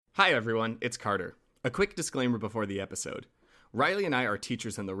Hi everyone, it's Carter. A quick disclaimer before the episode. Riley and I are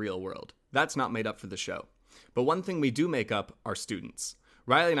teachers in the real world. That's not made up for the show. But one thing we do make up are students.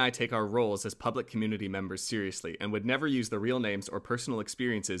 Riley and I take our roles as public community members seriously and would never use the real names or personal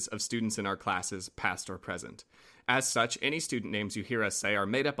experiences of students in our classes, past or present. As such, any student names you hear us say are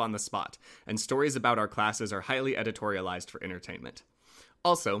made up on the spot, and stories about our classes are highly editorialized for entertainment.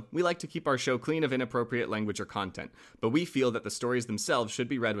 Also, we like to keep our show clean of inappropriate language or content, but we feel that the stories themselves should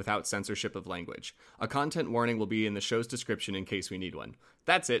be read without censorship of language. A content warning will be in the show's description in case we need one.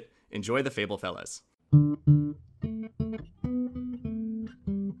 That's it. Enjoy the Fable Fellas.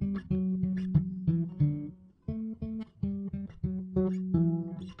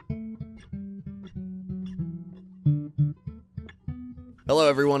 Hello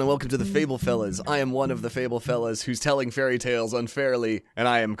everyone and welcome to the Fable Fellas. I am one of the Fable Fellas who's telling fairy tales unfairly, and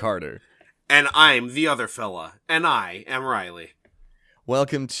I am Carter. And I'm the other fella, and I am Riley.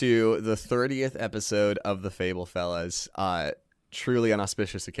 Welcome to the 30th episode of the Fable Fellas. Truly an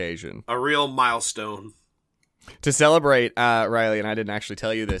auspicious occasion. A real milestone. To celebrate, Riley, and I didn't actually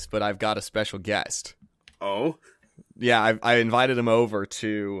tell you this, but I've got a special guest. Oh? Yeah, I invited him over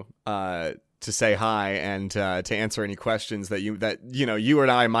to say hi and to answer any questions that you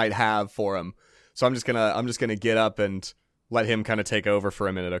and I might have for him. So I'm just gonna get up and let him kind of take over for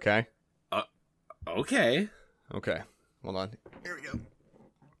a minute, okay? Okay. Okay. Hold on. Here we go.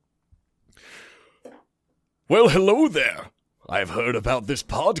 Well, hello there. I've heard about this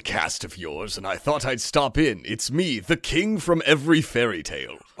podcast of yours, and I thought I'd stop in. It's me, the king from every fairy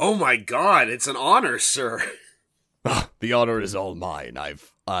tale. Oh my god, it's an honor, sir. The honor is all mine.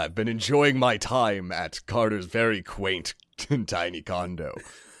 I've been enjoying my time at Carter's very quaint and tiny condo.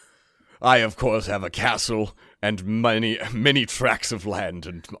 I, of course, have a castle and many tracts of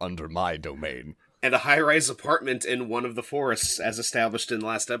land under my domain. And a high-rise apartment in one of the forests, as established in the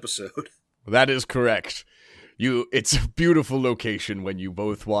last episode. That is correct. It's a beautiful location when you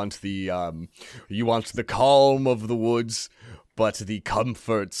both want the calm of the woods, but the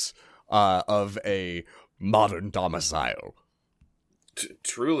comforts of a modern domicile.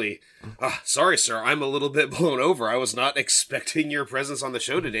 Truly. Sorry, sir, I'm a little bit blown over. I was not expecting your presence on the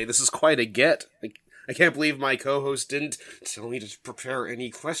show today. This is quite a get. I can't believe my co-host didn't tell me to prepare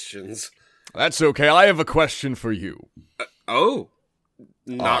any questions. That's okay. I have a question for you.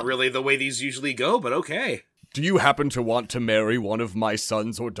 Not really the way these usually go, but okay. Do you happen to want to marry one of my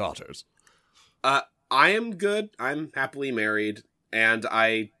sons or daughters? I am good. I'm happily married, and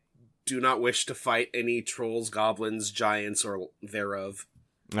I do not wish to fight any trolls, goblins, giants, or thereof.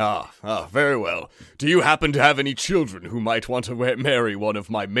 Very well. Do you happen to have any children who might want to marry one of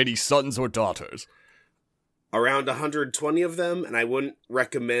my many sons or daughters? Around 120 of them, and I wouldn't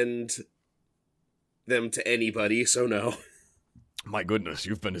recommend them to anybody, so no. My goodness,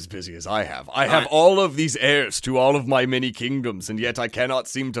 you've been as busy as I have. I have all of these heirs to all of my many kingdoms, and yet I cannot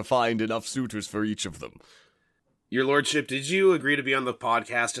seem to find enough suitors for each of them. Your lordship, did you agree to be on the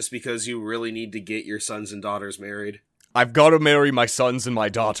podcast just because you really need to get your sons and daughters married? I've got to marry my sons and my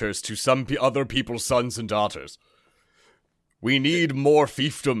daughters to some other people's sons and daughters. We need more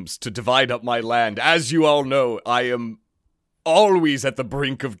fiefdoms to divide up my land. As you all know, I am always at the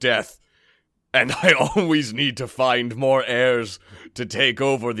brink of death, and I always need to find more heirs to take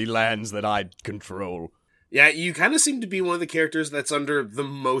over the lands that I control. Yeah, you kind of seem to be one of the characters that's under the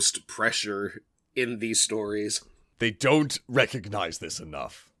most pressure in these stories. They don't recognize this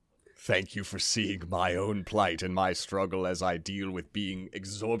enough. Thank you for seeing my own plight and my struggle as I deal with being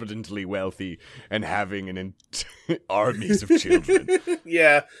exorbitantly wealthy and having armies of children.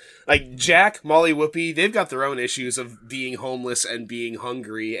 Yeah, like Jack, Molly Whoopi, they've got their own issues of being homeless and being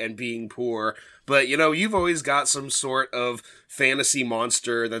hungry and being poor. But, you've always got some sort of fantasy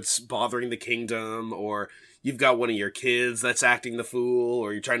monster that's bothering the kingdom, or you've got one of your kids that's acting the fool,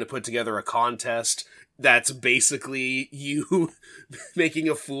 or you're trying to put together a contest that's basically you making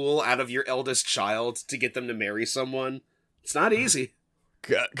a fool out of your eldest child to get them to marry someone. It's not easy.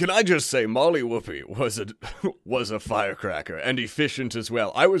 Can I just say, Molly Whoopi was a firecracker, and efficient as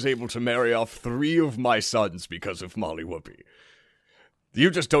well. I was able to marry off 3 of my sons because of Molly Whoopi.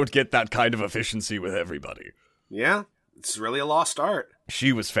 You just don't get that kind of efficiency with everybody. Yeah, it's really a lost art.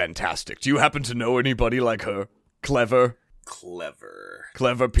 She was fantastic. Do you happen to know anybody like her? Clever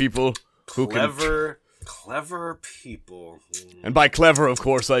people? Clever people. And by clever, of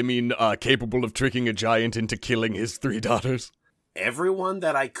course, I mean capable of tricking a giant into killing his 3 daughters. Everyone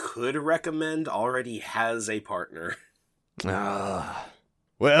that I could recommend already has a partner.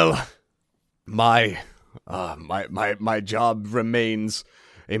 Well, my job remains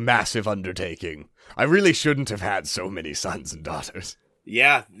a massive undertaking. I really shouldn't have had so many sons and daughters.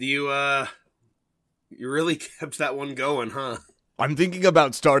 Yeah, you really kept that one going, huh? I'm thinking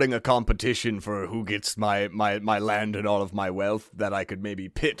about starting a competition for who gets my land and all of my wealth, that I could maybe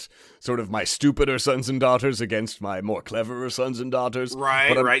pit sort of my stupider sons and daughters against my more cleverer sons and daughters.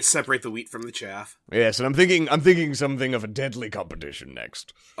 Right, right. Separate the wheat from the chaff. Yes, and I'm thinking something of a deadly competition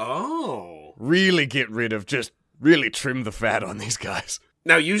next. Oh. Really get rid of, just really trim the fat on these guys.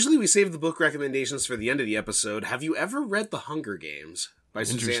 Now, usually we save the book recommendations for the end of the episode. Have you ever read The Hunger Games by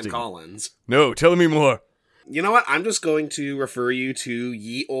Suzanne Collins? No, tell me more. You know what? I'm just going to refer you to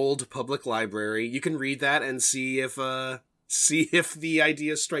Ye Old Public Library. You can read that and see if the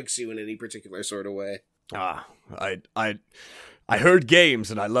idea strikes you in any particular sort of way. I heard games,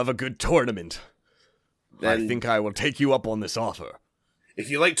 and I love a good tournament. I think I will take you up on this offer. If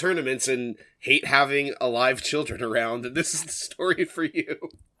you like tournaments and hate having alive children around, then this is the story for you.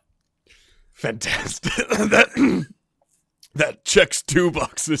 Fantastic. That checks 2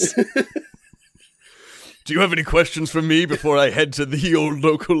 boxes. Do you have any questions for me before I head to the old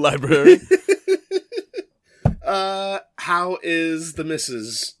local library? How is the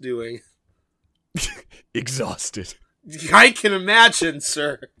missus doing? Exhausted. I can imagine,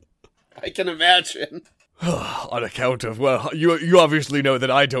 sir. I can imagine. On account of, well, you obviously know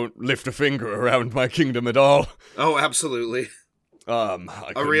that I don't lift a finger around my kingdom at all. Oh, absolutely.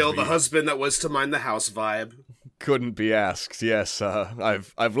 The husband that was to mind the house vibe. Couldn't be asked. Yes,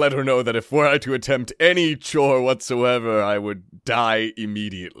 I've let her know that if were I to attempt any chore whatsoever, I would die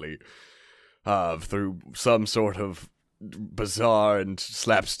immediately. Through some sort of bizarre and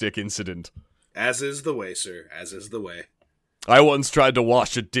slapstick incident. As is the way, sir. As is the way. I once tried to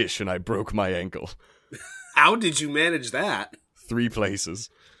wash a dish and I broke my ankle. How did you manage that? 3 places.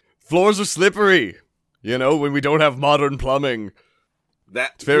 Floors are slippery. You know, when we don't have modern plumbing.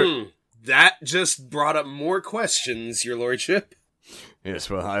 That just brought up more questions, your lordship. Yes,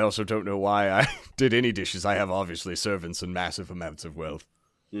 well, I also don't know why I did any dishes. I have obviously servants and massive amounts of wealth.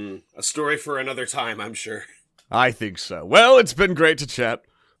 A story for another time, I'm sure. I think so. Well, it's been great to chat.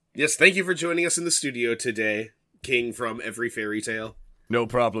 Yes, thank you for joining us in the studio today, King from Every Fairy Tale. No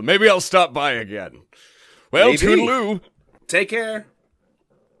problem. Maybe I'll stop by again. Well, Maybe. toodaloo. Take care.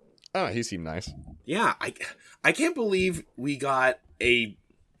 Oh, he seemed nice. Yeah, I can't believe we got a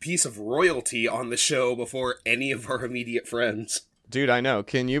piece of royalty on the show before any of our immediate friends. Dude, I know.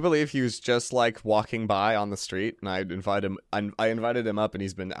 Can you believe he was just like walking by on the street, and I invited him up, and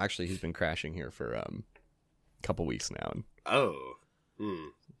he's been crashing here for a couple weeks now. Oh,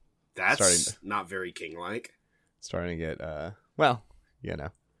 that's not very king-like. Starting to get well, you know.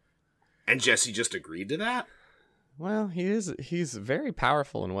 And Jesse just agreed to that? Well, he's very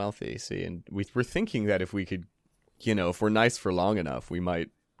powerful and wealthy, see, and we're thinking that if we could, you know, if we're nice for long enough, we might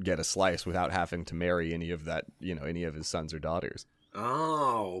get a slice without having to marry any of his sons or daughters.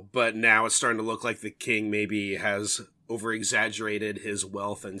 Oh, but now it's starting to look like the king maybe has over-exaggerated his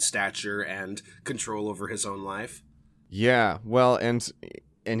wealth and stature and control over his own life. Yeah, well, and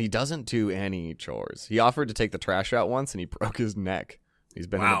he doesn't do any chores. He offered to take the trash out once, and he broke his neck. He's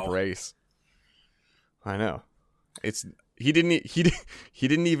been in a brace. I know. He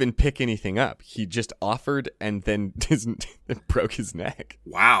didn't even pick anything up. He just offered and then broke his neck.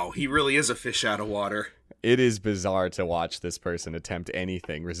 Wow, he really is a fish out of water. It is bizarre to watch this person attempt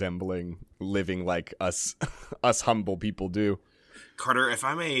anything resembling living like us humble people do. Carter, if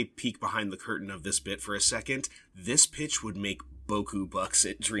I may peek behind the curtain of this bit for a second, this pitch would make Boku bucks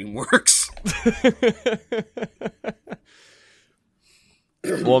at DreamWorks.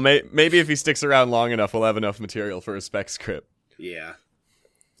 Well, maybe if he sticks around long enough, we'll have enough material for a spec script. Yeah.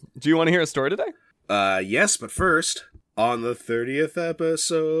 Do you want to hear a story today? Yes, but first, on the 30th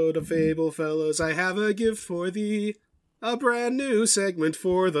episode of Fable Fellows, I have a gift for thee. A brand new segment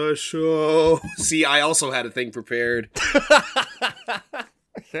for the show. See, I also had a thing prepared.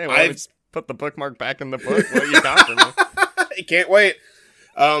 Okay, well, just put the bookmark back in the book. What you got for me? I can't wait.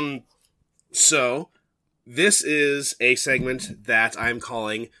 So, this is a segment that I'm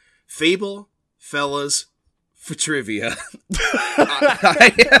calling Fable Fellas for Trivia.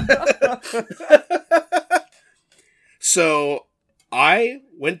 So, I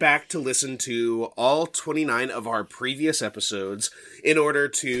went back to listen to all 29 of our previous episodes in order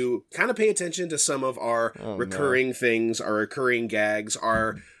to kind of pay attention to some of our recurring things, our recurring gags,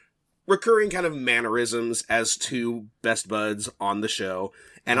 our recurring kind of mannerisms as two best buds on the show.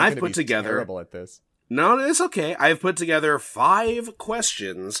 And I've put together... terrible at this. No, it's okay. I've put together 5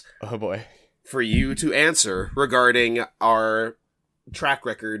 questions. Oh boy. For you to answer regarding our track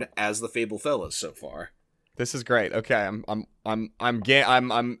record as the Fable Fellas so far. This is great. Okay, I'm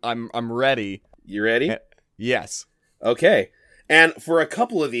ready. You ready? Yes. Okay. And for a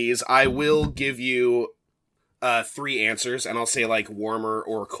couple of these, I will give you 3 answers, and I'll say like warmer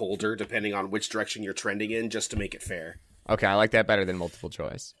or colder, depending on which direction you're trending in, just to make it fair. Okay, I like that better than multiple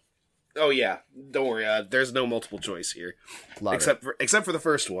choice. Oh yeah, don't worry. There's no multiple choice here, Love except for the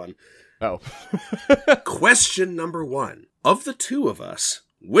first one. Oh. Question number 1: of the two of us,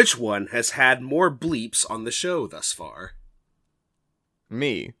 which one has had more bleeps on the show thus far?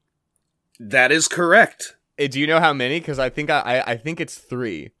 Me. That is correct. Do you know how many? Because I think I think it's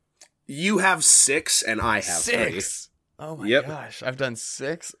 3. You have 6, and I have 6. Oh my gosh, I've done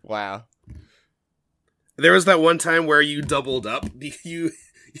 6. Wow. There was that one time where you doubled up.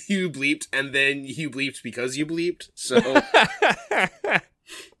 You bleeped, and then you bleeped because you bleeped. So,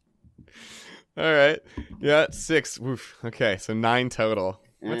 all right, yeah, 6. Oof. Okay, so 9 total.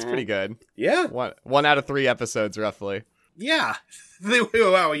 That's pretty good. Yeah, one out of 3 episodes, roughly. Yeah.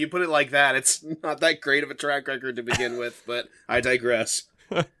 Wow, you put it like that. It's not that great of a track record to begin with, but I digress.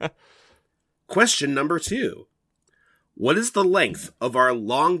 Question number 2: what is the length of our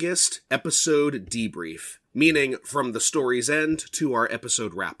longest episode debrief? Meaning from the story's end to our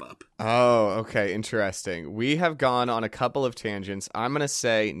episode wrap-up. Oh, okay, interesting. We have gone on a couple of tangents. I'm going to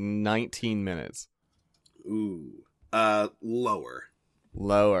say 19 minutes. Ooh. Lower.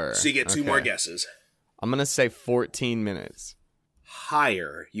 Lower. So you get 2 more guesses. I'm going to say 14 minutes.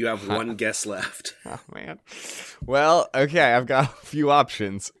 Higher. You have 1 guess left. Oh, man. Well, okay, I've got a few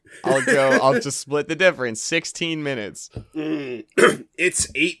options. I'll just split the difference. 16 minutes. It's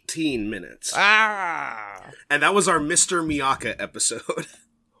 18 minutes. Ah! And that was our Mr. Miyaka episode.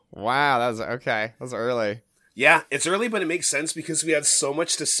 Wow, that was okay. That was early. Yeah, it's early, but it makes sense because we had so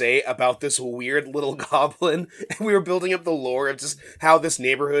much to say about this weird little goblin, and we were building up the lore of just how this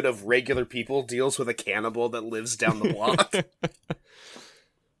neighborhood of regular people deals with a cannibal that lives down the block.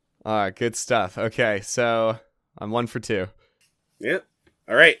 All right, good stuff. Okay, so I'm 1 for 2. Yep.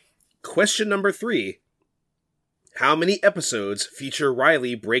 All right. Question number 3. How many episodes feature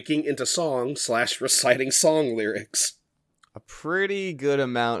Riley breaking into song / reciting song lyrics? A pretty good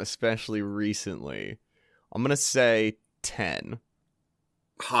amount, especially recently. I'm going to say 10.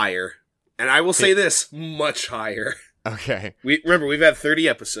 Higher. And I will say this, much higher. Okay. Remember, we've had 30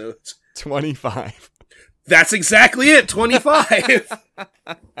 episodes. 25. That's exactly it, 25.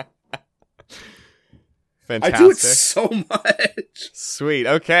 Fantastic. I do it so much. Sweet.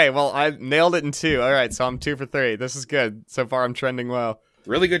 Okay, well, I nailed it in 2. All right, so I'm 2 for 3. This is good. So far, I'm trending well.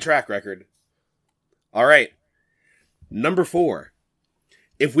 Really good track record. All right. Number 4.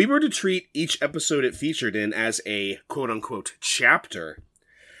 If we were to treat each episode it featured in as a quote-unquote chapter,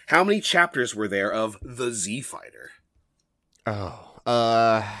 how many chapters were there of The Z Fighter? Oh,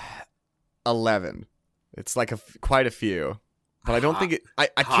 11. It's like quite a few. But I don't think it... I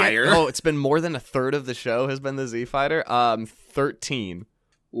can't... Higher? Oh, it's been more than a third of the show has been the Z Fighter. 13.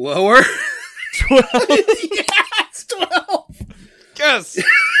 Lower? 12. Yes, 12! Yes!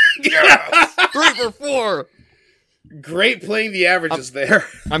 Yes! 3 for 4! Great playing the averages there.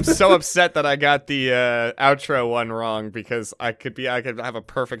 I'm so upset that I got the outro one wrong because I could have a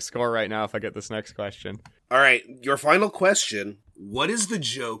perfect score right now if I get this next question. All right, your final question. What is the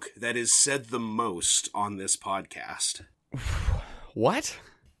joke that is said the most on this podcast? What?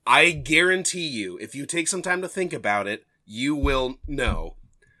 I guarantee you, if you take some time to think about it, you will know.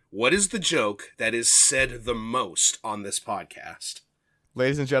 What is the joke that is said the most on this podcast?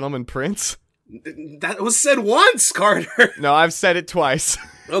 Ladies and gentlemen, Prince? That was said once, Carter. No, I've said it twice.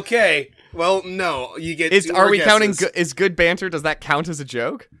 Okay. Well, no. You get two Are more we guesses. counting is good banter? Does that count as a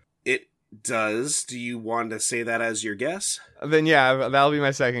joke? It does. Do you want to say that as your guess? Then yeah, that'll be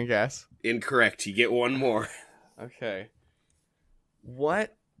my second guess. Incorrect. You get one more. Okay.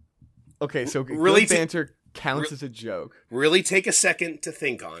 What? Okay, so Really good banter counts as a joke. Really take a second to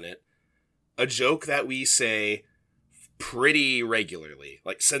think on it. A joke that we say pretty regularly,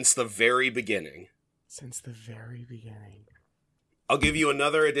 like since the very beginning. Since the very beginning. I'll give you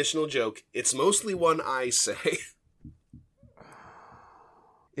another additional joke. It's mostly one I say.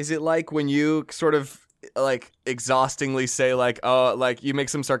 Is it like when you sort of like exhaustingly say like, oh, like you make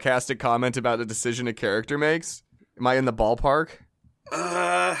some sarcastic comment about a decision a character makes? Am I in the ballpark?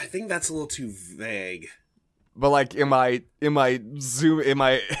 I think that's a little too vague. But like, am I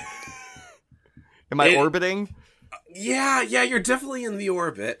orbiting? Yeah, you're definitely in the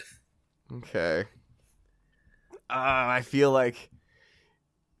orbit. Okay. I feel like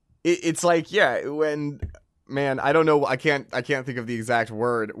it's like, yeah, when, man, I don't know, I can't think of the exact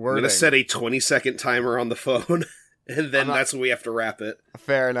wording. I'm gonna set a 20-second timer on the phone, and then that's when we have to wrap it.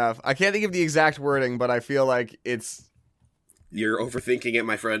 Fair enough. I can't think of the exact wording, but I feel like it's... You're overthinking it,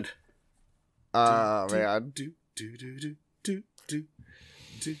 my friend. Man. do,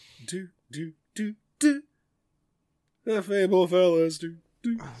 do, do, do, do, do. The Fable Fellas do,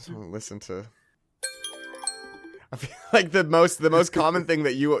 do. Listen to. I feel like the most common thing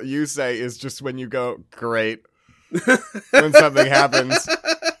that you say is just when you go great when something happens.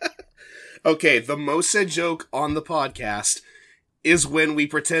 Okay, the most said joke on the podcast is when we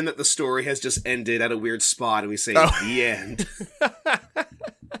pretend that the story has just ended at a weird spot and we say the end.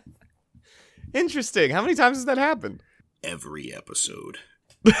 Interesting. How many times has that happened? Every episode.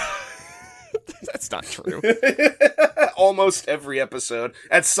 That's not true. Almost every episode.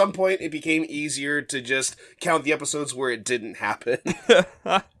 At some point, it became easier to just count the episodes where it didn't happen.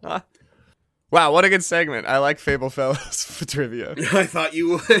 Wow, what a good segment. I like Fable Fellas for trivia. I thought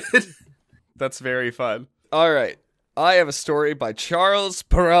you would. That's very fun. All right. I have a story by Charles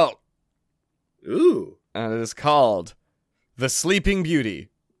Perrault. Ooh. And it is called The Sleeping Beauty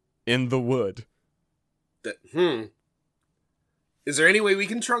in the Wood. Is there any way we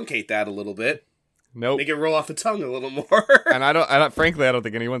can truncate that a little bit? Nope. Make it roll off the tongue a little more. And I don't frankly, I don't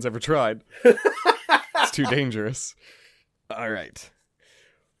think anyone's ever tried. It's too dangerous. All right.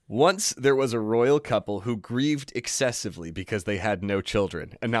 Once there was a royal couple who grieved excessively because they had no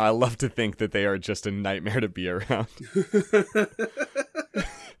children. And now I love to think that they are just a nightmare to be around.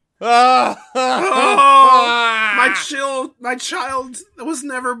 Oh, my child was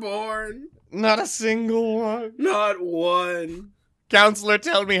never born. Not a single one. Not one. Counselor,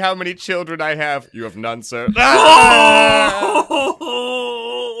 tell me how many children I have. You have none, sir.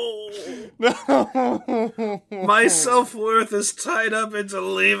 My self-worth is tied up into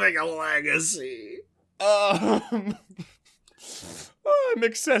leaving a legacy. I'm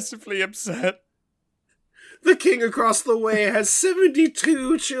excessively upset. The king across the way has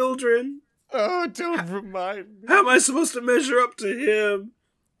 72 children. Oh, don't remind me. How am I supposed to measure up to him?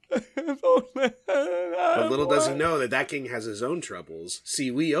 But little does he know that king has his own troubles. See,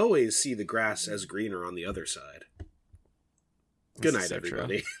 we always see the grass as greener on the other side. Good night,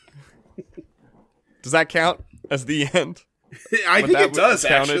 everybody. Does that count as the end? I think it does,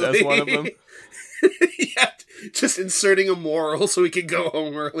 actually. As one of them? Yeah, just inserting a moral so we can go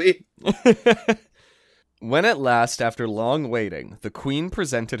home early. When at last, after long waiting, the queen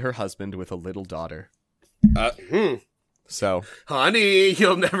presented her husband with a little daughter. So, honey,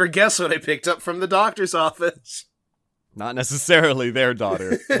 you'll never guess what I picked up from the doctor's office. Not necessarily their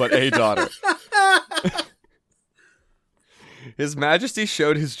daughter, but a daughter. His Majesty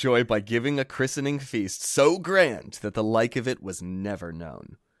showed his joy by giving a christening feast so grand that the like of it was never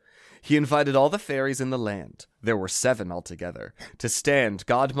known. He invited all the fairies in the land, there were 7 altogether, to stand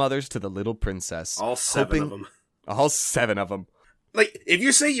godmothers to the little princess. All 7 of them. All 7 of them. Like, if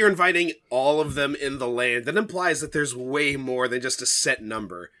you say you're inviting all of them in the land, that implies that there's way more than just a set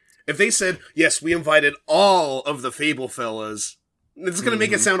number. If they said, yes, we invited all of the Fable Fellas, it's going to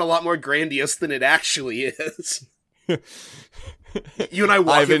make it sound a lot more grandiose than it actually is. You and I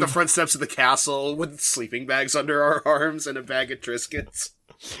walking the front steps of the castle with sleeping bags under our arms and a bag of Triscuits.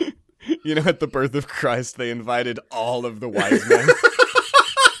 You know, at the birth of Christ, they invited all of the wise men.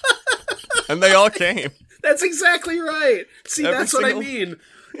 And they all came. That's exactly right. See, that's what I mean.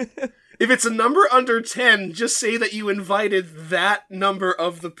 If it's a number under 10, just say that you invited that number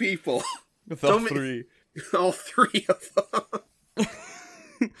of the people. With all 3. All 3 of them.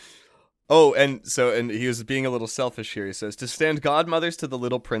 Oh, and he was being a little selfish here. He says, to stand godmothers to the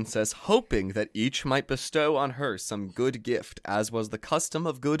little princess, hoping that each might bestow on her some good gift, as was the custom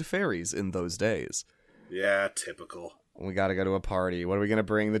of good fairies in those days. Yeah, typical. We gotta go to a party. What are we gonna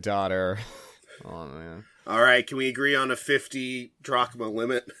bring the daughter? Oh, man. Alright, can we agree on a 50 drachma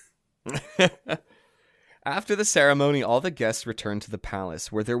limit? After the ceremony, all the guests returned to the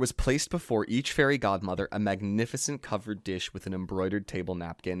palace, where there was placed before each fairy godmother a magnificent covered dish with an embroidered table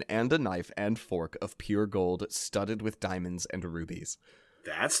napkin and a knife and fork of pure gold studded with diamonds and rubies.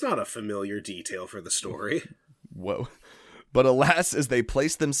 That's not a familiar detail for the story. Whoa. But alas, as they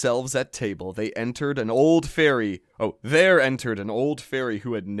placed themselves at table, there entered an old fairy who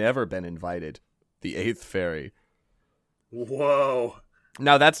had never been invited. The 8th fairy. Whoa.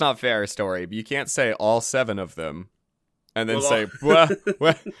 Now, that's not fair, story. You can't say all 7 of them and then except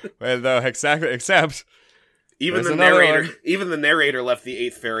even the narrator left the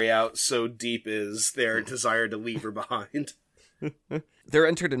 8th fairy out, so deep is their desire to leave her behind. There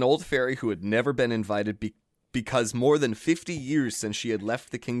entered an old fairy who had never been invited because more than 50 years since she had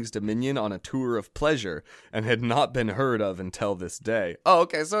left the king's dominion on a tour of pleasure and had not been heard of until this day. Oh,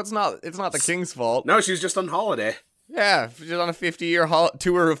 okay, so it's not the king's fault. No, she was just on holiday. Yeah, she's on a 50-year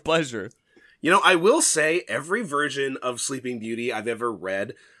tour of pleasure. You know, I will say, every version of Sleeping Beauty I've ever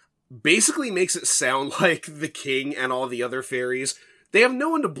read, basically makes it sound like the king and all the other fairies, they have no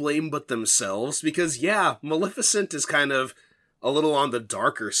one to blame but themselves, because yeah, Maleficent is kind of a little on the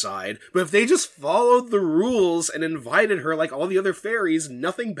darker side, but if they just followed the rules and invited her like all the other fairies,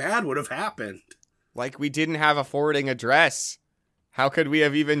 nothing bad would have happened. Like, we didn't have a forwarding address. How could we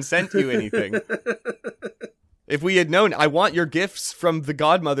have even sent you anything? If we had known, I want your gifts from the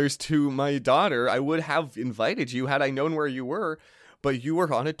godmothers to my daughter, I would have invited you had I known where you were, but you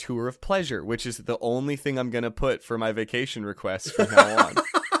were on a tour of pleasure, which is the only thing I'm going to put for my vacation request from now on.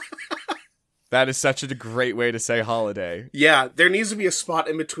 That is such a great way to say holiday. Yeah, there needs to be a spot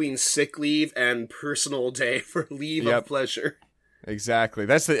in between sick leave and personal day for leave of pleasure. Exactly.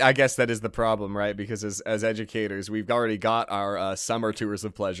 I guess that is the problem, right? Because as educators, we've already got our summer tours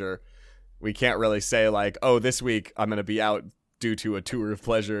of pleasure. We can't really say like, oh, this week I'm going to be out due to a tour of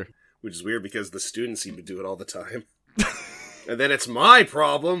pleasure. Which is weird because the students seem to do it all the time. And then it's my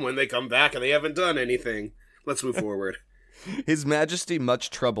problem when they come back and they haven't done anything. Let's move forward. His Majesty, much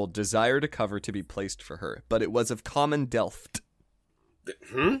troubled, desired a cover to be placed for her, but it was of common delft.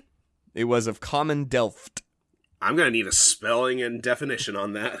 It was of common delft. I'm going to need a spelling and definition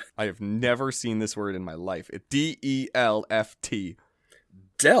on that. I have never seen this word in my life. D-E-L-F-T.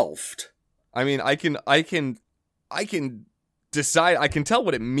 Delft? I mean, I can decide, I can tell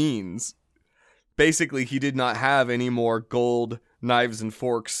what it means. Basically, he did not have any more gold knives and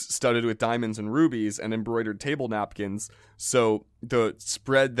forks studded with diamonds and rubies and embroidered table napkins, so the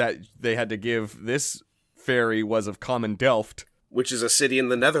spread that they had to give this fairy was of common delft. Which is a city in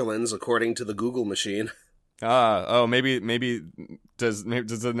the Netherlands, according to the Google machine. Maybe does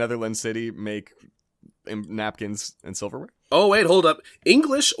the Netherlands city make napkins and silverware? Oh, wait, hold up.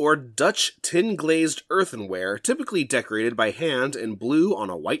 English or Dutch tin-glazed earthenware, typically decorated by hand in blue on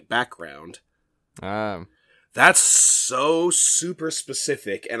a white background. That's so super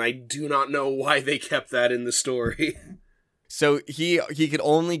specific, and I do not know why they kept that in the story. So he could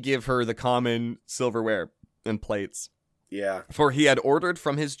only give her the common silverware and plates. Yeah. For he had ordered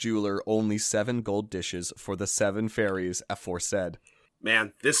from his jeweler only 7 gold dishes for the 7 fairies aforesaid.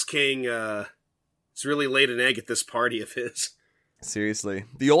 Man, this king, has really laid an egg at this party of his. Seriously.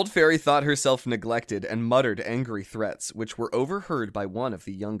 The old fairy thought herself neglected and muttered angry threats, which were overheard by one of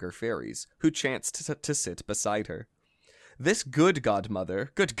the younger fairies, who chanced to sit beside her. This good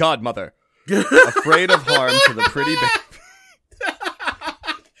godmother, afraid of harm to the pretty baby.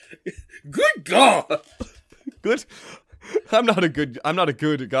 Good God! Good. I'm not a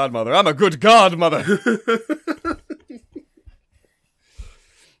good godmother. I'm a good godmother.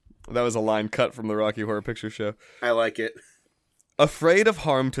 That was a line cut from the Rocky Horror Picture Show. I like it. Afraid of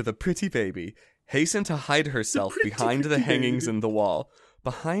harm to the pretty baby, hastened to hide herself behind the hangings in the wall.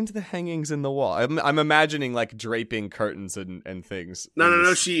 Behind the hangings in the wall. I'm imagining like draping curtains and things.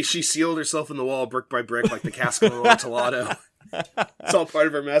 No. She sealed herself in the wall brick by brick like the Castle of Amontillado. It's all part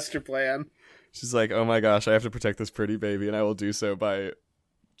of her master plan. She's like, oh my gosh, I have to protect this pretty baby, and I will do so by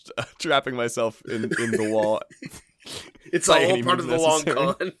trapping myself in the wall. It's all part of the long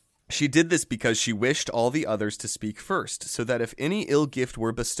con. She did this because she wished all the others to speak first, so that if any ill gift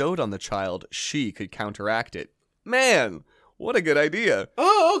were bestowed on the child, she could counteract it. Man, what a good idea.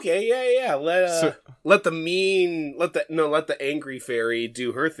 Oh, okay, yeah. Let the angry fairy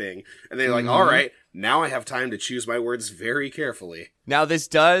do her thing. And they're like, all right, now I have time to choose my words very carefully. Now, this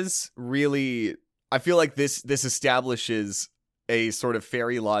does really, I feel like this establishes a sort of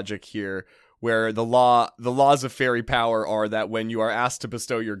fairy logic here, where the laws of fairy power are that when you are asked to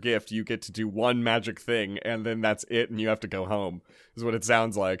bestow your gift, you get to do one magic thing, and then that's it, and you have to go home, is what it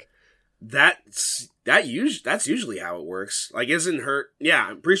sounds like. That's usually how it works. Like,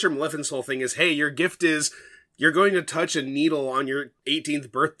 I'm pretty sure Maleficent's whole thing is, hey, your gift is, you're going to touch a needle on your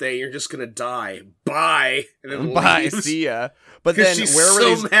 18th birthday, and you're just gonna die. Bye. And then bye, leaves. see ya. But then, she's where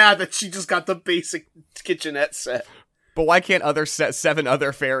were so mad that she just got the basic kitchenette set. But why can't 7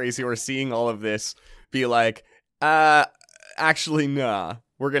 other fairies who are seeing all of this be like, actually, nah,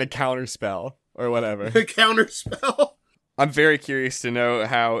 we're gonna counterspell, or whatever. Counterspell? I'm very curious to know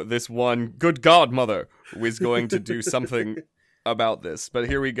how this one good godmother was going to do something about this. But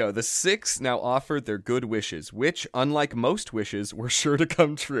here we go. The 6 now offered their good wishes, which, unlike most wishes, were sure to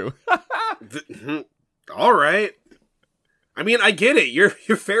come true. All right. I mean, I get it. You're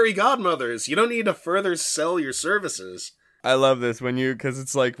fairy godmothers. You don't need to further sell your services. I love this because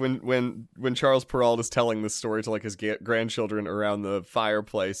it's like when Charles Perrault is telling this story to like his grandchildren around the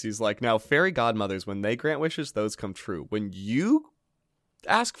fireplace, he's like, now fairy godmothers, when they grant wishes, those come true. When you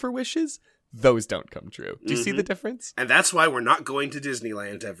ask for wishes, those don't come true. Do you see the difference? And that's why we're not going to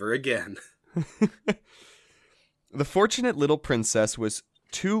Disneyland ever again. The fortunate little princess was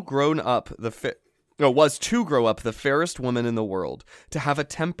to grow up the fairest woman in the world, to have a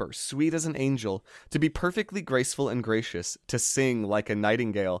temper sweet as an angel, to be perfectly graceful and gracious, to sing like a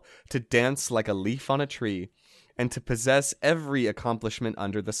nightingale, to dance like a leaf on a tree, and to possess every accomplishment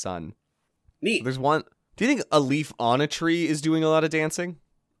under the sun. Neat. There's one. Do you think a leaf on a tree is doing a lot of dancing?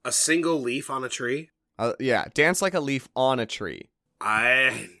 A single leaf on a tree? Yeah, dance like a leaf on a tree.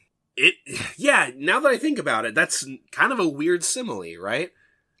 Now that I think about it, that's kind of a weird simile, right?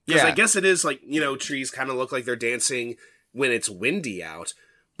 Because I guess it is like, trees kind of look like they're dancing when it's windy out,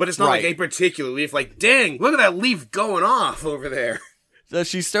 but it's not like a particular leaf. Like, dang, look at that leaf going off over there. So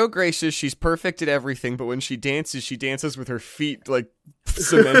she's so gracious, she's perfect at everything, but when she dances with her feet, like,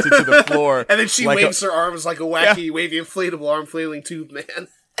 cemented to the floor. And then she waves her arms like a wacky, wavy, inflatable arm flailing tube man.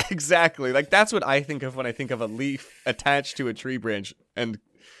 Exactly. Like, that's what I think of when I think of a leaf attached to a tree branch, and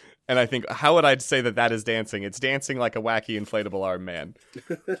I think, how would I say that is dancing? It's dancing like a wacky, inflatable arm man.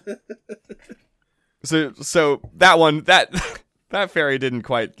 So that one, that fairy didn't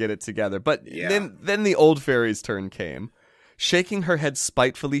quite get it together, but then the old fairy's turn came. Shaking her head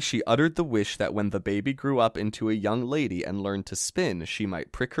spitefully, she uttered the wish that when the baby grew up into a young lady and learned to spin, she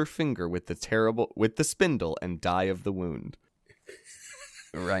might prick her finger with the spindle and die of the wound.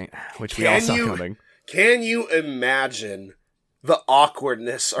 Right, which we all saw coming. Can you imagine the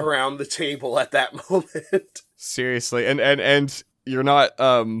awkwardness around the table at that moment? Seriously, and you're not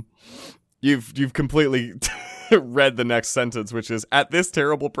you've completely read the next sentence, which is, at this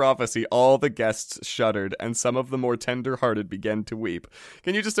terrible prophecy, all the guests shuddered, and some of the more tender-hearted began to weep.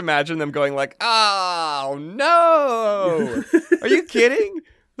 Can you just imagine them going like, oh, no! Are you kidding?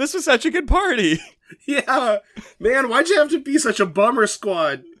 This was such a good party. Yeah. Man, why'd you have to be such a bummer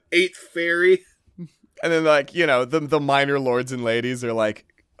squad, 8th fairy? And then, like, the minor lords and ladies are like,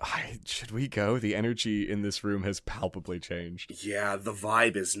 should we go? The energy in this room has palpably changed. Yeah, the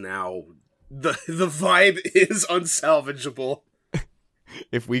vibe is now... The vibe is unsalvageable.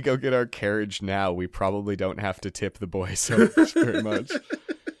 If we go get our carriage now, we probably don't have to tip the boys so very much.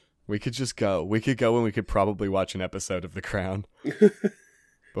 We could just go. We could go and we could probably watch an episode of The Crown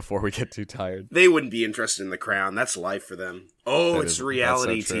before we get too tired. They wouldn't be interested in The Crown. That's life for them. Oh, it's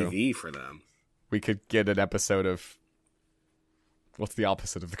reality TV for them. We could get an episode of... What's the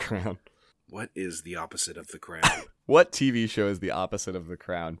opposite of The Crown? What is the opposite of The Crown? What TV show is the opposite of The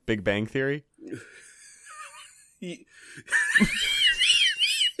Crown? Big Bang Theory? The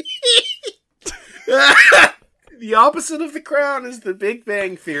opposite of The Crown is The Big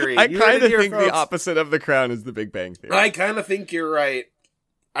Bang Theory. I kind of think the opposite of The Crown is The Big Bang Theory. I kind of think you're right.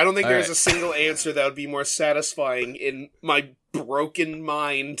 I don't think there's a single answer that would be more satisfying in my broken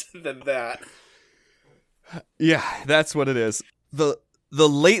mind than that. Yeah, that's what it is. The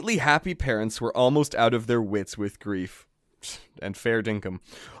lately happy parents were almost out of their wits with grief. And fair dinkum.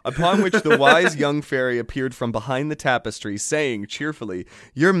 Upon which the wise young fairy appeared from behind the tapestry, saying cheerfully,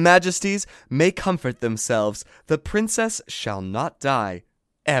 "Your majesties may comfort themselves. The princess shall not die.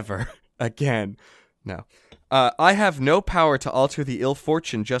 Ever. Again." No. I have no power to alter the ill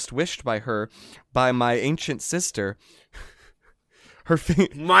fortune just wished by her, by my ancient sister. She's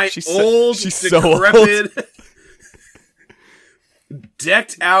decrepit... So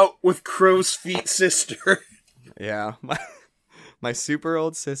decked out with crow's feet sister. Yeah, my super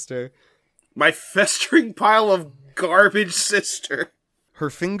old sister. My festering pile of garbage sister. Her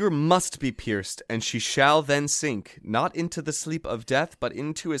finger must be pierced, and she shall then sink, not into the sleep of death, but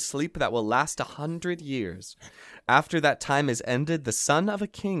into a sleep that will last 100 years. After that time is ended, the son of a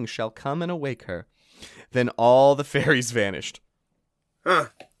king shall come and awake her. Then all the fairies vanished. Huh.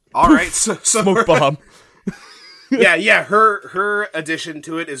 All right, so smoke bomb. Yeah, her addition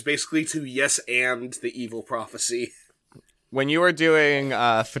to it is basically to yes and the evil prophecy. When you were doing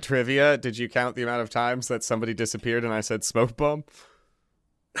for trivia, did you count the amount of times that somebody disappeared and I said smoke bomb?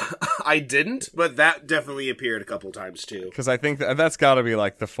 I didn't, but that definitely appeared a couple times too. Because I think that's got to be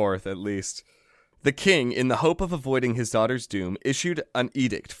like the fourth at least. The king, in the hope of avoiding his daughter's doom, issued an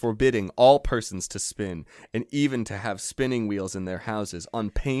edict forbidding all persons to spin, and even to have spinning wheels in their houses,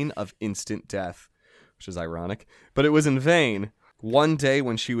 on pain of instant death. Which is ironic. But it was in vain. One day,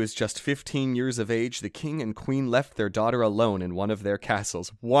 when she was just 15 years of age, the king and queen left their daughter alone in one of their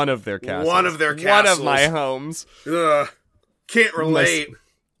castles. One of their castles. One of my homes. Ugh. Can't relate.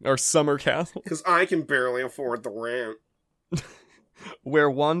 Or summer castle. Because I can barely afford the rent. Where,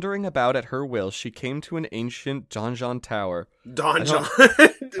 wandering about at her will, she came to an ancient donjon tower. Donjon?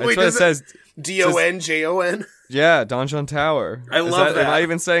 Wait, it says. Donjon? Yeah, donjon tower. I love that. Am I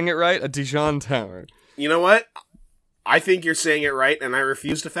even saying it right? A Dijon tower. You know what? I think you're saying it right, and I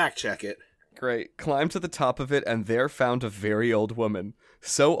refuse to fact check it. great. Climbed to the top of it and there found a very old woman,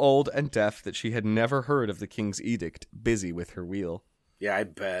 so old and deaf that she had never heard of the king's edict, busy with her wheel. Yeah, I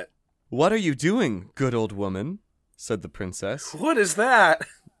bet. "What are you doing, good old woman?" said the princess. What is that?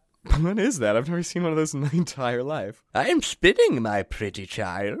 What is that? I've never seen one of those in my entire life. "I am spinning, my pretty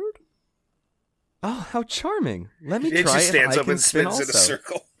child." "Oh, how charming. Let me try It just stands if I up can and spin spins in a also."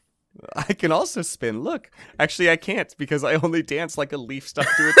 circle. I can also spin. Look. Actually, I can't because I only dance like a leaf stuck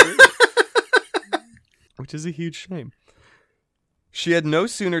to a tree. Which is a huge shame. She had no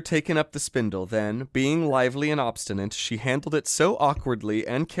sooner taken up the spindle than, being lively and obstinate, she handled it so awkwardly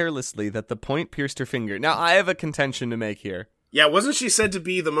and carelessly that the point pierced her finger. Now, I have a contention to make here. Yeah, wasn't she said to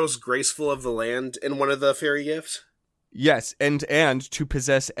be the most graceful of the land in one of the fairy gifts? Yes, and to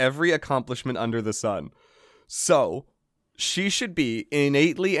possess every accomplishment under the sun. So, she should be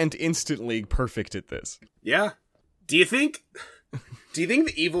innately and instantly perfect at this. Yeah. Do you think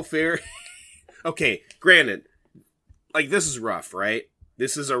the evil fairy... Okay, granted, like, this is rough, right?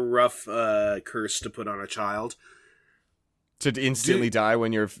 This is a rough curse to put on a child. To instantly die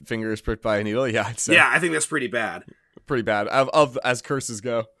when your finger is pricked by a needle? Yeah, I'd say. Yeah, I think that's pretty bad. Pretty bad, of as curses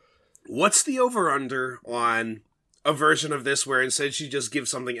go. What's the over-under on a version of this where instead she just gives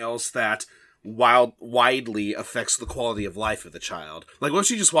something else that widely affects the quality of life of the child? Like, what if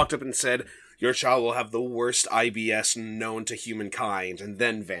she just walked up and said, "Your child will have the worst IBS known to humankind," and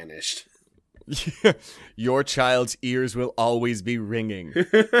then vanished? Your child's ears will always be ringing.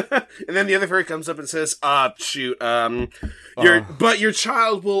 And then the other fairy comes up and says, shoot, your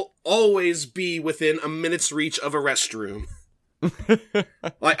child will always be within a minute's reach of a restroom."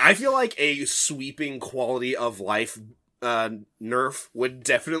 Like, I feel like a sweeping quality of life nerf would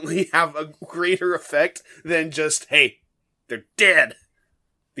definitely have a greater effect than just, hey, they're dead.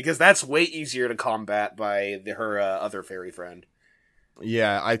 Because that's way easier to combat by her other fairy friend.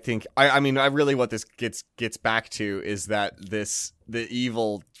 Yeah, I think I mean really what this gets back to is that the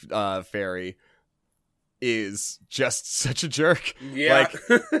evil fairy is just such a jerk. Yeah.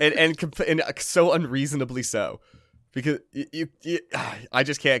 Like and so unreasonably so. Because I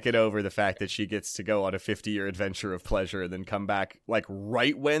just can't get over the fact that she gets to go on a 50-year adventure of pleasure and then come back like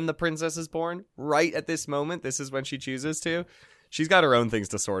right when the princess is born, right at this moment. This is when she chooses to. She's got her own things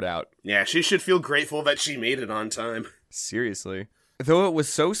to sort out. Yeah, she should feel grateful that she made it on time. Seriously. Though it was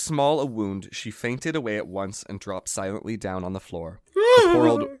so small a wound, she fainted away at once and dropped silently down on the floor.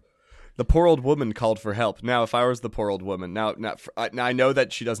 The poor old woman called for help. Now, if I was the poor old woman, now I know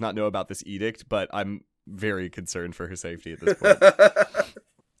that she does not know about this edict, but I'm very concerned for her safety at this point.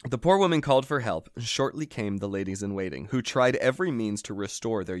 The poor woman called for help. Shortly came the ladies-in-waiting, who tried every means to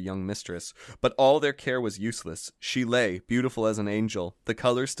restore their young mistress, but all their care was useless. She lay, beautiful as an angel, the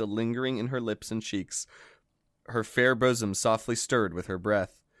color still lingering in her lips and cheeks, her fair bosom softly stirred with her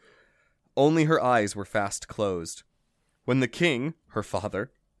breath. Only her eyes were fast closed. When the king, her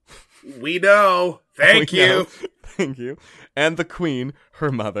father... We know! Thank you! Thank you. And the queen,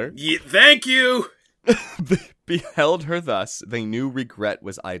 her mother... Thank you! beheld her thus, they knew regret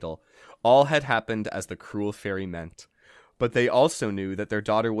was idle. All had happened as the cruel fairy meant. But they also knew that their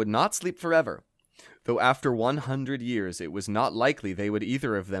daughter would not sleep forever, though after 100 years it was not likely they would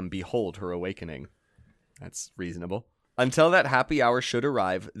either of them behold her awakening. That's reasonable. Until that happy hour should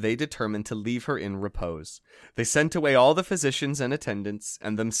arrive, they determined to leave her in repose. They sent away all the physicians and attendants,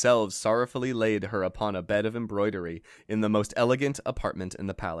 and themselves sorrowfully laid her upon a bed of embroidery in the most elegant apartment in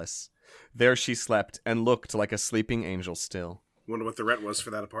the palace. There she slept, and looked like a sleeping angel still. Wonder what the rent was for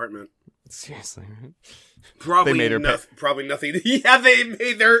that apartment. Seriously, right? Probably nothing. Yeah, they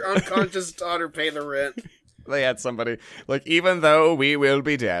made their unconscious daughter pay the rent. They had somebody, like, even though we will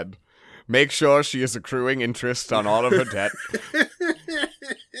be dead, make sure she is accruing interest on all of her debt.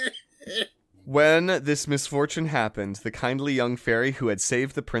 When this misfortune happened, the kindly young fairy who had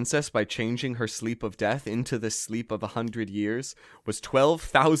saved the princess by changing her sleep of death into the sleep of 100 years was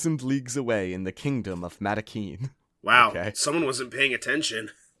 12,000 leagues away in the kingdom of Matakeen. Wow, Okay. Someone wasn't paying attention.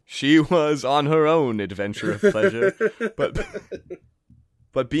 She was on her own adventure of pleasure,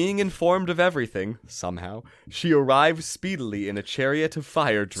 but being informed of everything, somehow, she arrived speedily in a chariot of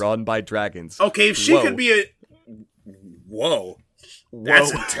fire drawn by dragons. Okay, if she could be a... Whoa.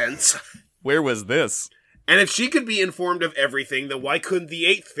 That's intense. Where was this? And if she could be informed of everything, then why couldn't the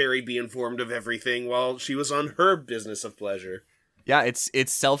 8th fairy be informed of everything while she was on her business of pleasure? Yeah,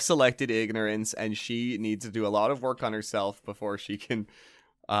 it's self-selected ignorance, and she needs to do a lot of work on herself before she can,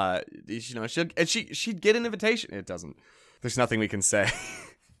 she'd get an invitation. It doesn't. There's nothing we can say.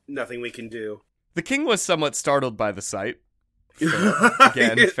 Nothing we can do. The king was somewhat startled by the sight. Fair.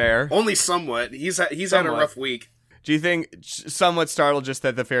 Again, fair. Only somewhat. He's had a rough week. Do you think, somewhat startled just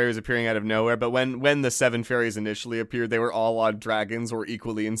that the fairy was appearing out of nowhere, but when the 7 fairies initially appeared, they were all on dragons or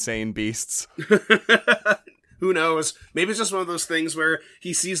equally insane beasts? Who knows? Maybe it's just one of those things where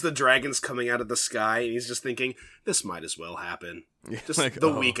he sees the dragons coming out of the sky, and he's just thinking, this might as well happen. Just like,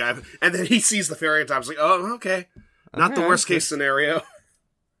 the week I've... And then he sees the fairy on top, he's like, oh, okay. Not the worst case scenario.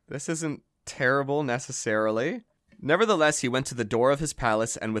 This isn't terrible, necessarily. Nevertheless, he went to the door of his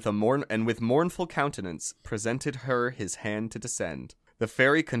palace, and with mournful countenance, presented her his hand to descend. The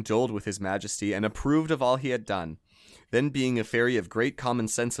fairy condoled with his majesty, and approved of all he had done. Then, being a fairy of great common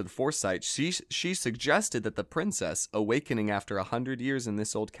sense and foresight, she suggested that the princess, awakening after 100 years in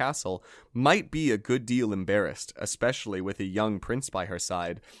this old castle, might be a good deal embarrassed, especially with a young prince by her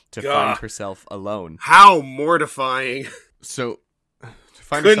side, to find herself alone. How mortifying! So, to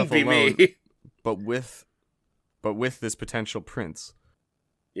find Couldn't herself alone, me. but with this potential prince.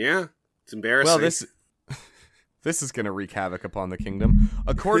 Yeah, it's embarrassing. Well, this is going to wreak havoc upon the kingdom.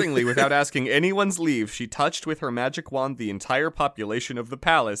 Accordingly, without asking anyone's leave, she touched with her magic wand the entire population of the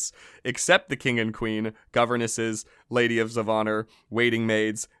palace, except the king and queen, governesses, ladies of honor, waiting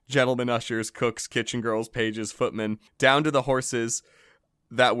maids, gentlemen ushers, cooks, kitchen girls, pages, footmen, down to the horses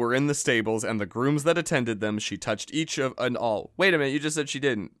that were in the stables and the grooms that attended them. She touched each of and all. Wait a minute, you just said she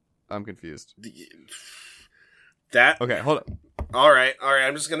didn't. I'm confused. Okay, hold on. All right.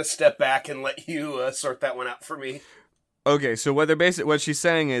 I'm just gonna step back and let you sort that one out for me. Okay, so what she's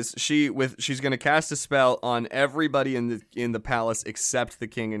saying is she's gonna cast a spell on everybody in the palace except the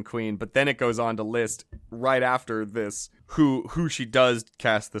king and queen, but then it goes on to list right after this who she does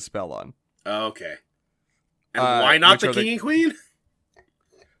cast the spell on. Okay. And why not the king and queen?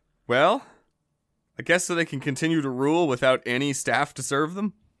 Well, I guess so they can continue to rule without any staff to serve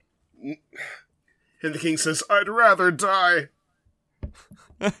them. And the king says, I'd rather die.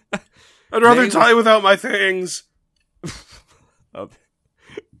 I'd rather die without my things.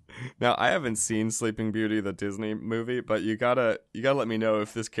 Now, I haven't seen Sleeping Beauty, the Disney movie, but you gotta let me know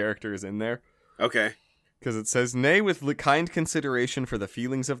if this character is in there. Okay. Because it says, nay, with kind consideration for the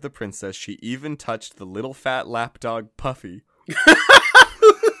feelings of the princess, she even touched the little fat lapdog Puffy.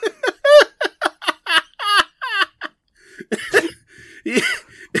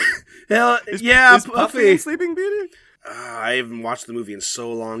 Hell, is Puffy. Sleeping Beauty? I haven't watched the movie in so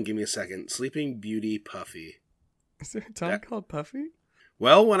long. Give me a second. Sleeping Beauty Puffy. Is there a dog called Puffy?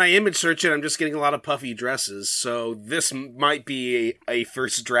 Well, when I image search it, I'm just getting a lot of puffy dresses, so this might be a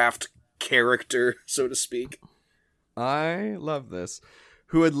first draft character, so to speak. I love this.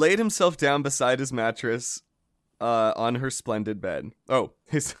 Who had laid himself down beside his mattress on her splendid bed. Oh,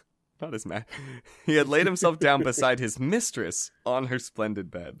 not his mat. He had laid himself down beside his mistress on her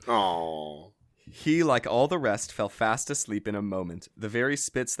splendid bed. Aww. He, like all the rest, fell fast asleep in a moment. The very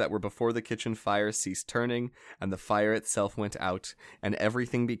spits that were before the kitchen fire ceased turning, and the fire itself went out, and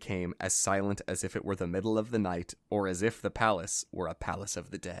everything became as silent as if it were the middle of the night, or as if the palace were a palace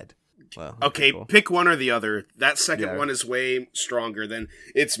of the dead. Well, okay, cool. Pick one or the other. That second one is way stronger than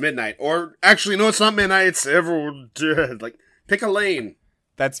it's midnight. Or, actually, no, it's not midnight, it's everyone dead. Like, pick a lane.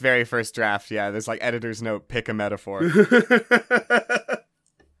 That's very first draft, yeah. There's like editor's note, pick a metaphor.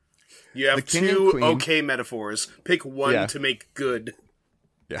 You have two okay metaphors. Pick one to make good.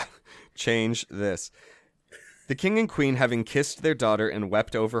 Yeah. Change this. The king and queen, having kissed their daughter and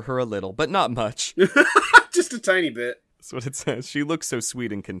wept over her a little, but not much. Just a tiny bit. That's what it says. She looked so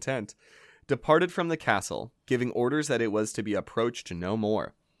sweet and content. Departed from the castle, giving orders that it was to be approached no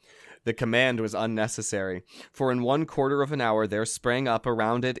more. The command was unnecessary, for in 1/4 of an hour there sprang up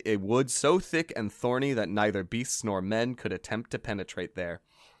around it a wood so thick and thorny that neither beasts nor men could attempt to penetrate there.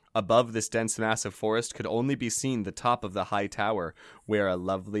 Above this dense mass of forest could only be seen the top of the high tower, where a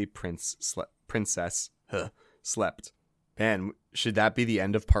lovely princess slept. Man, should that be the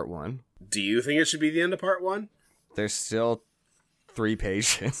end of part 1? Do you think it should be the end of part 1? There's still 3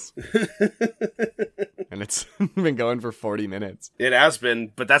 pages. And it's been going for 40 minutes. It has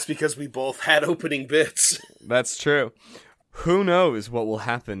been, but that's because we both had opening bits. That's true. Who knows what will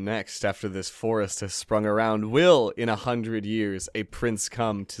happen next after this forest has sprung around? Will, in 100 years, a prince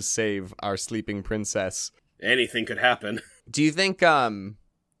come to save our sleeping princess? Anything could happen. Do you think all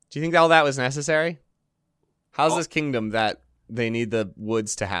that was necessary? How's this kingdom that they need the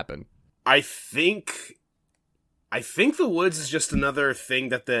woods to happen? I think the woods is just another thing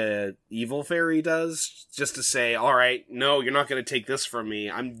that the evil fairy does, just to say, all right, no, you're not going to take this from me.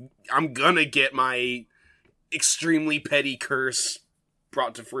 I'm going to get my extremely petty curse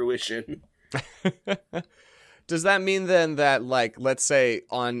brought to fruition. Does that mean then that, like, let's say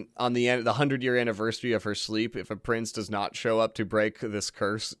on the 100-year anniversary of her sleep, if a prince does not show up to break this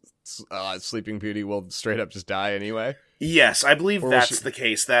curse, Sleeping Beauty will straight up just die anyway? Yes, I believe Or will that's she- the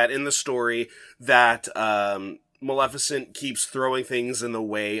case, that in the story that Maleficent keeps throwing things in the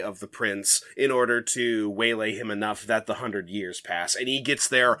way of the prince in order to waylay him enough that the 100 years pass, and he gets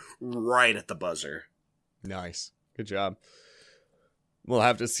there right at the buzzer. Nice. Good job. We'll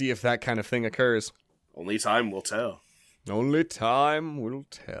have to see if that kind of thing occurs. Only time will tell. Only time will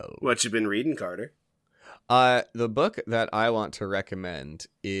tell. What you been reading, Carter? The book that I want to recommend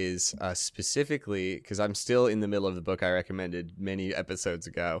is specifically, because I'm still in the middle of the book I recommended many episodes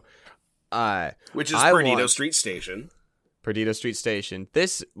ago. Which is I Perdido want- Street Station. Perdido Street Station.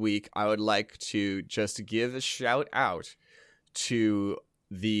 This week, I would like to just give a shout out to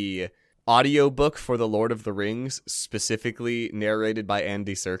the audiobook for The Lord of the Rings, specifically narrated by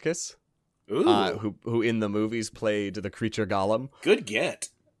Andy Serkis, Ooh, who in the movies played the creature Gollum. good get.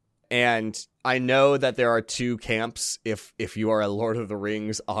 And I know that there are two camps. If you are a Lord of the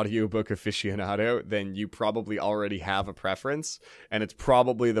Rings audiobook aficionado, then you probably already have a preference, and it's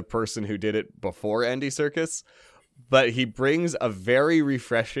probably the person who did it before Andy Serkis. But he brings a very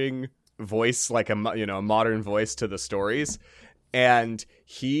refreshing voice, like a modern voice to the stories, and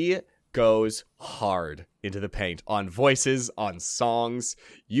he goes hard into the paint on voices, on songs.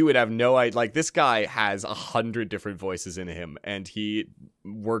 You would have no idea. Like, this guy has 100 different voices in him, and he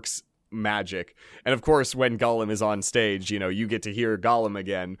works magic. And of course, when Gollum is on stage, you get to hear Gollum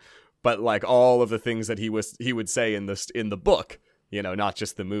again, but like all of the things that he would say in the book, not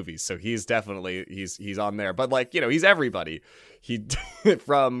just the movies. So he's definitely he's on there. But like, he's everybody. He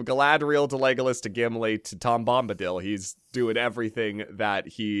from Galadriel to Legolas to Gimli to Tom Bombadil, he's doing everything that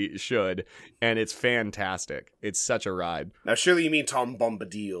he should, and it's fantastic. It's such a ride. Now, surely you mean Tom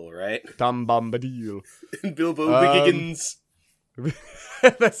Bombadil, right? Tom Bombadil. Bilbo Baggins.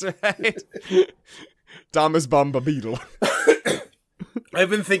 That's right. Thomas Bombadil. I've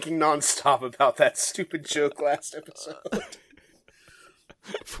been thinking nonstop about that stupid joke last episode.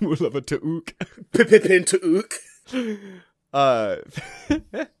 Fool of a Tauk. Pippin to Ook.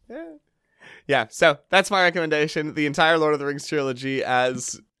 Yeah, so that's my recommendation. The entire Lord of the Rings trilogy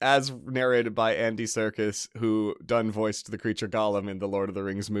as narrated by Andy Serkis, who done voiced the creature Gollum in the Lord of the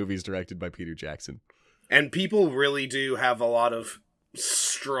Rings movies directed by Peter Jackson. And people really do have a lot of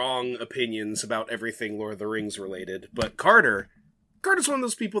strong opinions about everything Lord of the Rings related. But Carter's one of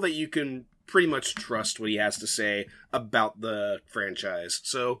those people that you can pretty much trust what he has to say about the franchise.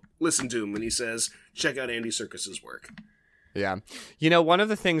 So listen to him when he says, check out Andy Serkis's work. Yeah. One of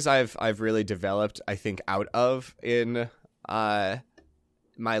the things I've really developed, I think, out of in my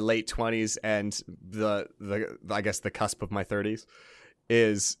late 20s and the I guess the cusp of my 30s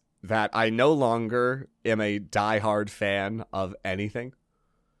is that I no longer am a diehard fan of anything.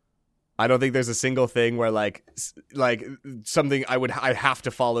 I don't think there's a single thing where like something I have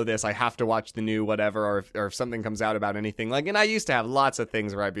to follow this, I have to watch the new whatever, or if something comes out about anything. Like, and I used to have lots of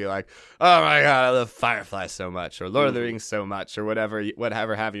things where I'd be like, oh my god, I love Firefly so much, or Lord of the Rings so much, or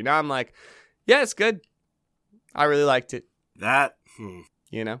whatever have you. Now I'm like, yeah, it's good. I really liked it. That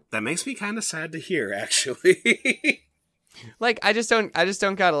makes me kind of sad to hear, actually. Like, I just don't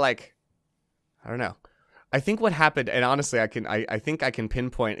gotta, like, I don't know. I think what happened, and honestly, I think I can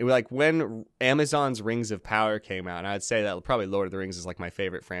pinpoint it, like when Amazon's Rings of Power came out, and I'd say that probably Lord of the Rings is like my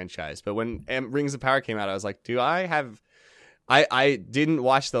favorite franchise. But when Rings of Power came out, I was like, I didn't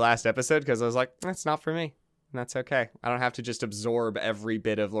watch the last episode because I was like, that's not for me. And that's okay. I don't have to just absorb every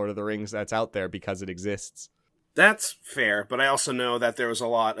bit of Lord of the Rings that's out there because it exists. That's fair, but I also know that there was a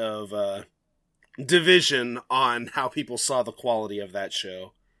lot of division on how people saw the quality of that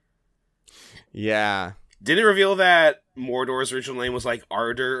show. Yeah. Didn't it reveal that Mordor's original name was like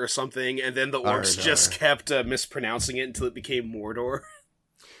Ardor or something, and then the orcs Ardor. just kept mispronouncing it until it became Mordor?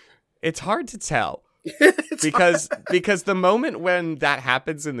 It's hard to tell. because the moment when that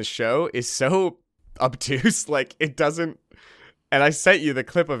happens in the show is so obtuse, like it doesn't. And I sent you the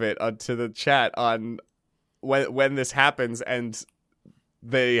clip of it onto the chat on when this happens, and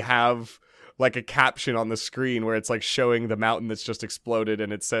they have like a caption on the screen where it's like showing the mountain that's just exploded,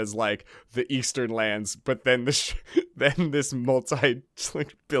 and it says like the Eastern Lands, but then this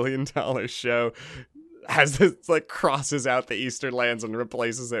multi-billion-dollar show has this like crosses out the Eastern Lands and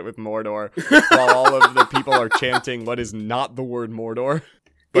replaces it with Mordor, while all of the people are chanting what is not the word Mordor,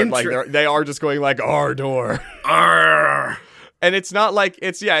 but like they are just going like Ardor. Arr! And it's not like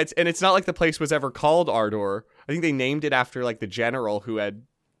it's not like the place was ever called Ardor. I think they named it after like the general who had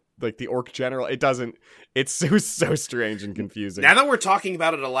like the orc general. It was so strange and confusing. Now that we're talking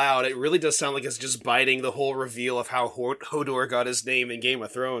about it aloud, it really does sound like it's just biting the whole reveal of how Hodor got his name in Game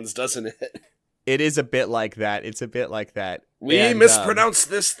of Thrones, doesn't it? It is a bit like that. It's a bit like that. We mispronounced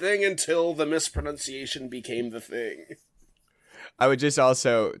this thing until the mispronunciation became the thing. I would just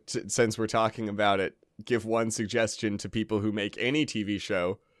also, since we're talking about it, give one suggestion to people who make any TV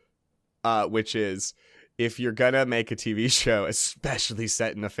show, which is, if you're gonna make a TV show, especially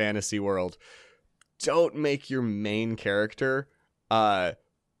set in a fantasy world, don't make your main character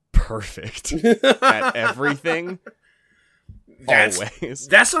perfect at everything. Always.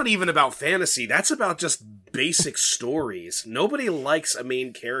 That's not even about fantasy. That's about just basic stories. Nobody likes a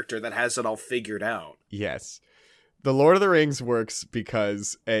main character that has it all figured out. Yes. The Lord of the Rings works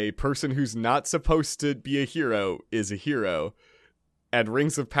because a person who's not supposed to be a hero is a hero. And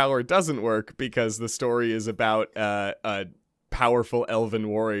Rings of Power doesn't work because the story is about a powerful elven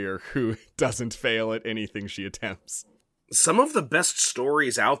warrior who doesn't fail at anything she attempts. Some of the best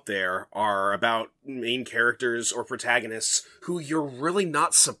stories out there are about main characters or protagonists who you're really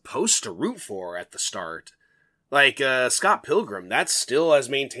not supposed to root for at the start. Like Scott Pilgrim, that still has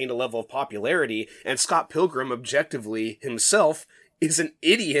maintained a level of popularity, and Scott Pilgrim, objectively, himself, is an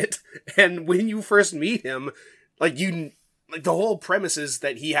idiot, and when you first meet him, the whole premise is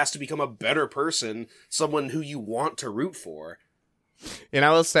that he has to become a better person, someone who you want to root for. And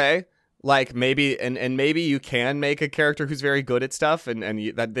I will say, like, maybe maybe you can make a character who's very good at stuff, and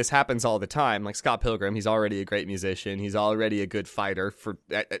that this happens all the time. Like Scott Pilgrim, he's already a great musician. He's already a good fighter for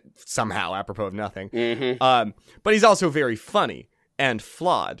somehow, apropos of nothing. Mm-hmm. But he's also very funny and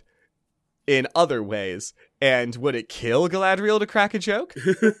flawed in other ways. And would it kill Galadriel to crack a joke?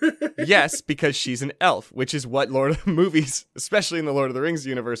 Yes, because she's an elf, which is what Lord of the movies, especially in the Lord of the Rings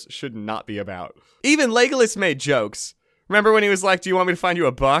universe, should not be about. Even Legolas made jokes. Remember when he was like, "Do you want me to find you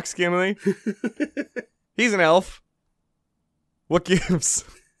a box, Gimli?" He's an elf. What gives?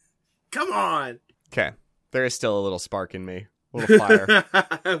 Come on. Okay. There is still a little spark in me. A little fire.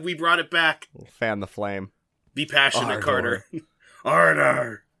 We brought it back. Fan the flame. Be passionate, Ardor. Carter.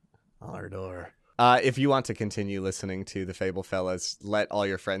 Ardor. Ardor. If you want to continue listening to the Fable Fellas, let all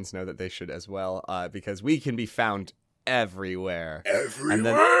your friends know that they should as well, because we can be found everywhere. Everywhere? And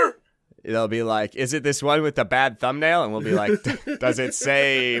then they'll be like, "Is it this one with the bad thumbnail?" And we'll be like, "Does it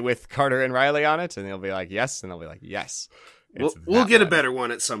say with Carter and Riley on it?" And they'll be like, "Yes." And they'll be like, "Yes." We'll get a better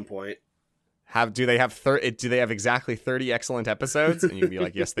one at some point. Do they have exactly 30 excellent episodes? And you'd be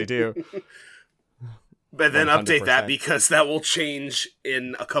like, "Yes, they do." But then 100%. update that, because that will change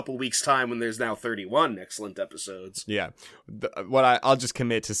in a couple weeks' time when there's now 31 excellent episodes. Yeah. I'll just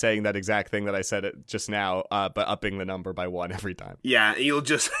commit to saying that exact thing that I said just now, but upping the number by 1 every time. Yeah,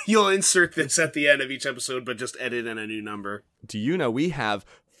 you'll insert this at the end of each episode, but just edit in a new number. Do you know we have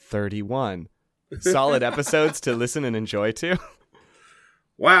 31 solid episodes to listen and enjoy to?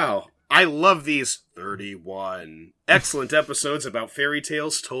 Wow. I love these 31 excellent episodes about fairy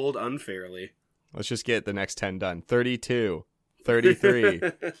tales told unfairly. Let's just get the next 10 done. 32, 33,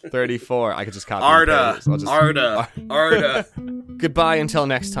 34. I could just copy Arda. Goodbye until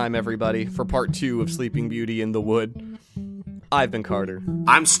next time, everybody, for part 2 of Sleeping Beauty in the Wood. I've been Carter.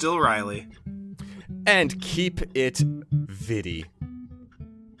 I'm still Riley. And keep it viddy.